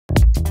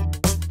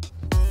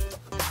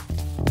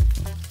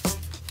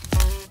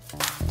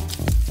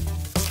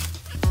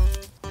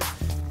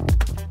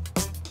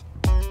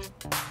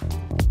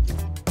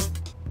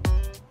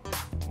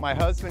My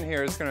husband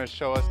here is going to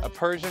show us a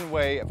Persian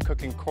way of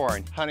cooking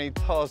corn. Honey,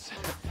 tell us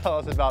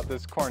about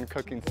this corn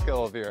cooking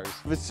skill of yours.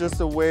 It's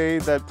just a way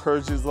that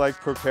Persians like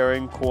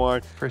preparing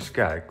corn. First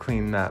gotta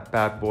clean that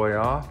bad boy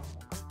off,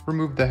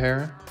 remove the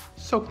hair,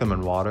 soak them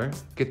in water,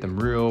 get them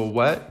real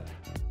wet,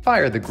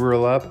 fire the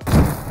grill up,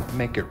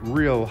 make it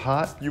real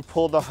hot. You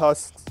pull the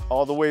husks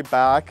all the way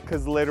back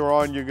because later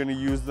on you're gonna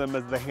use them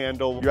as the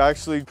handle. You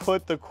actually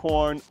put the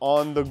corn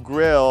on the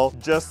grill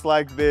just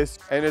like this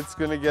and it's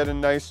gonna get a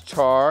nice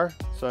char.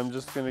 So I'm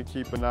just gonna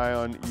keep an eye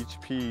on each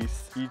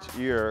piece, each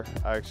ear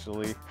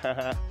actually.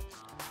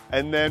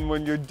 And then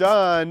when you're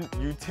done,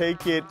 you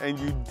take it and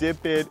you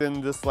dip it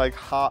in this like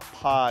hot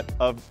pot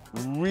of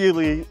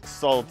really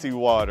salty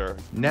water.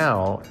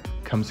 Now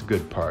comes the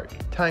good part,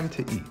 time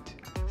to eat.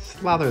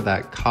 Slather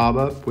that cob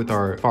up with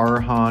our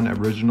Farahans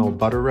original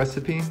butter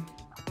recipe.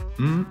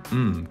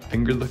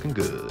 Finger looking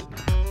good.